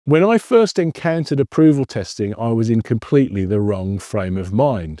When I first encountered approval testing, I was in completely the wrong frame of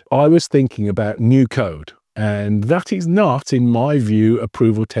mind. I was thinking about new code, and that is not, in my view,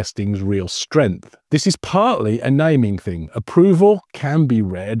 approval testing's real strength. This is partly a naming thing. Approval can be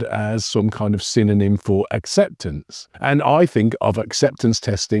read as some kind of synonym for acceptance. And I think of acceptance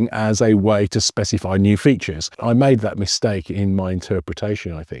testing as a way to specify new features. I made that mistake in my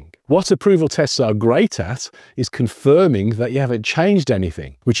interpretation, I think. What approval tests are great at is confirming that you haven't changed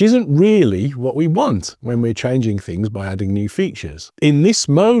anything, which isn't really what we want when we're changing things by adding new features. In this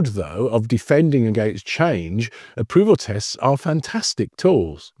mode, though, of defending against change, approval tests are fantastic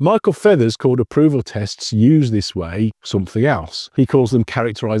tools. Michael Feathers called approval tests used this way something else. He calls them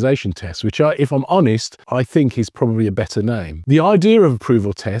characterization tests, which if I'm honest, I think is probably a better name. The idea of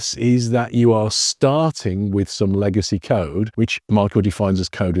approval tests is that you are starting with some legacy code, which Michael defines as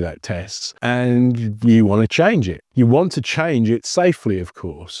code without tests, and you want to change it. You want to change it safely, of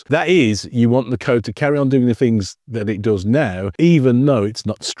course. That is, you want the code to carry on doing the things that it does now, even though it's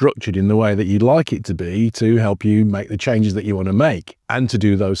not structured in the way that you'd like it to be, to help you make the changes that you want to make, and to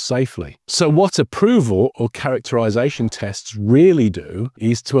do those safely. So what approval or characterization tests really do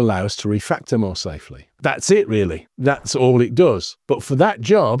is to allow us to refactor more safely. That's it, really. That's all it does. But for that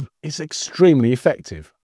job, it's extremely effective.